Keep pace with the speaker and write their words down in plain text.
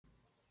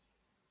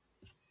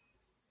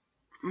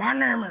My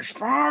name is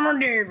Farmer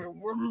David.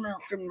 We're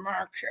milking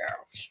my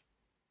cows.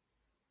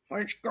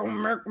 Let's go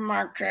milk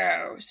my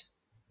cows.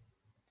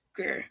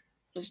 Okay,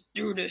 let's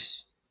do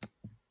this.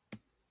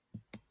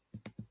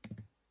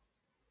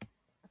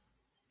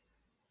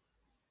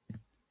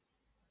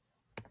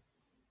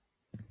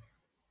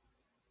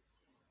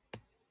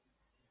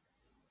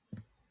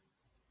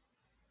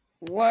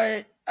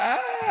 What?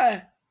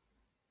 Ah!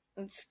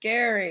 That's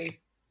scary.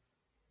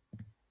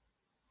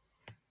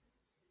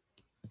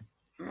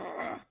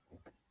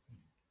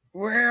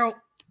 Well,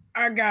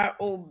 I got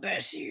old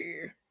Bessie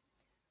here.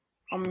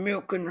 I'm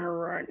milking her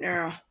right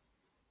now.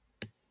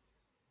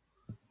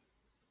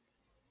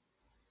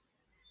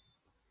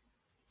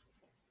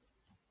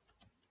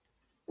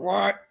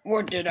 What?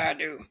 What did I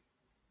do?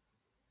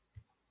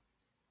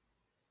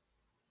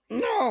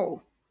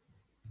 No.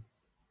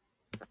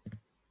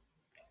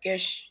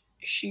 Guess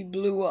she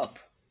blew up.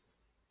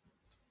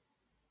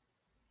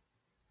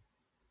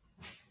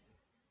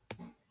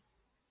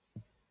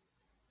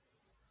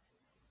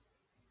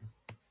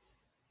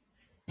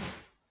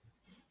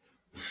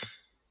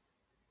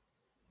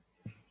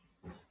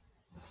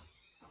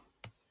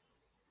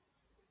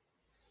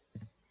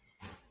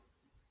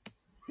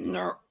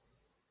 No.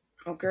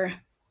 Okay.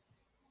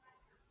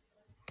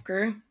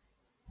 Okay.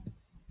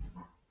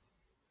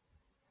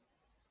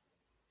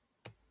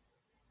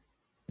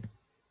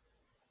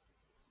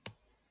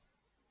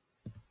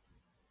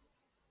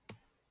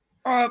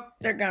 Oh,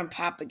 they're gonna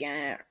pop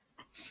again.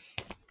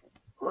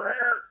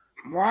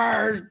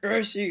 Why is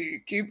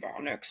Bessie keep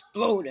on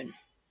exploding?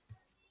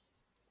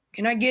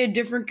 Can I get a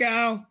different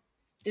cow?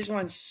 This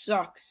one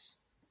sucks.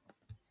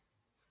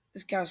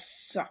 This cow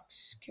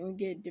sucks. Can we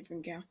get a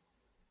different cow?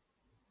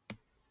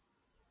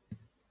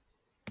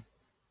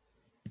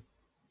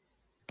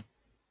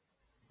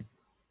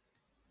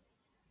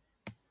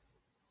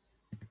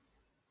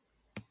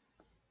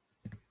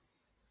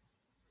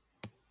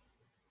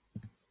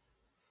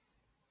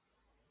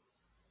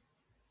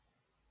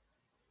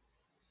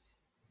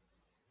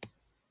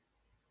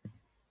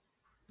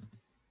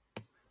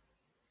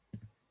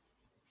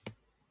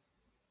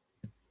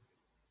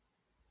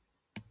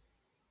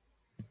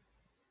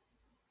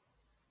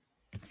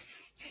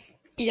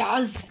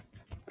 Yes.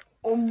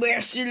 Oh,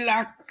 Bessie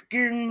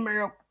lacking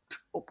milk.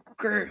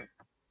 Okay.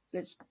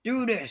 Let's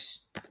do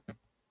this.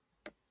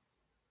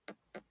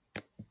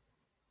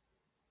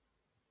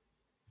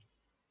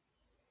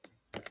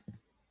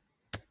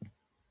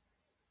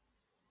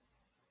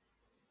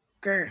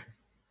 Okay.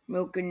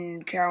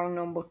 Milking cow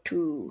number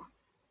 2.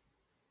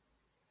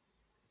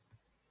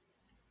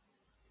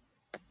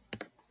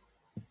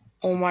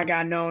 Oh my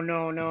god, no,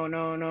 no, no,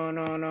 no, no,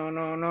 no, no,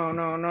 no, no, no,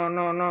 no,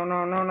 no, no,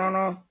 no, no, no,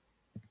 no.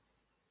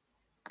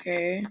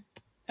 Okay.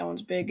 That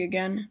one's big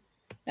again.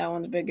 That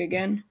one's big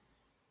again.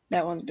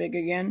 That one's big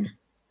again.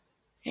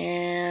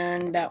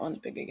 And that one's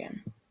big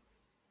again.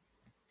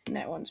 And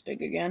that one's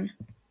big again.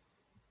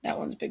 That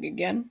one's big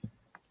again.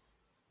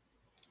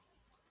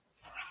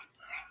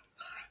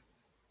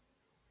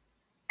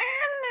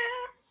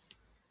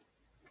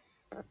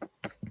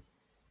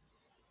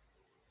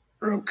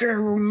 Okay,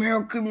 we're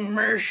milking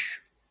mesh.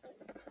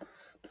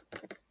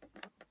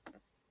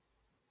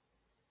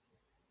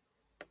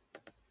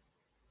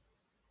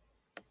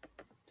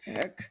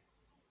 Heck.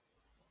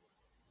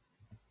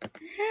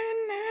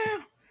 And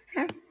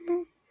now.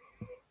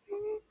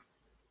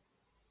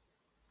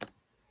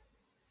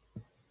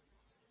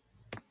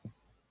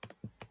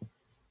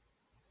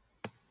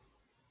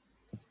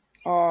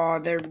 Oh,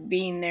 they're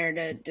being there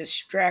to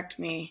distract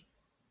me.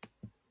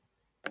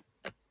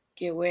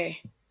 Get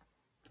away.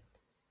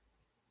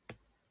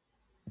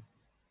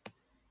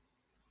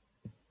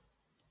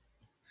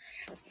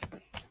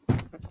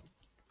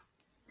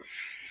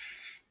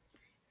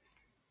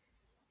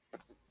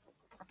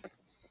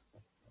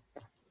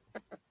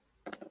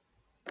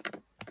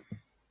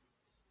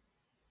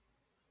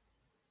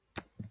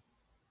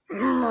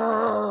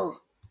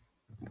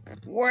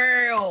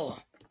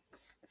 Well.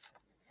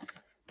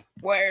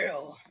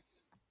 Well.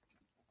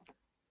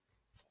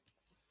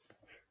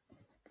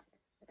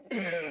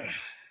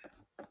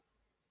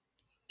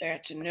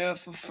 That's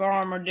enough for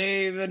Farmer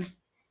David.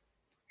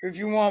 If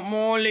you want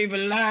more, leave a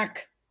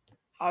like.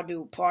 I'll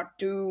do part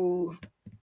 2.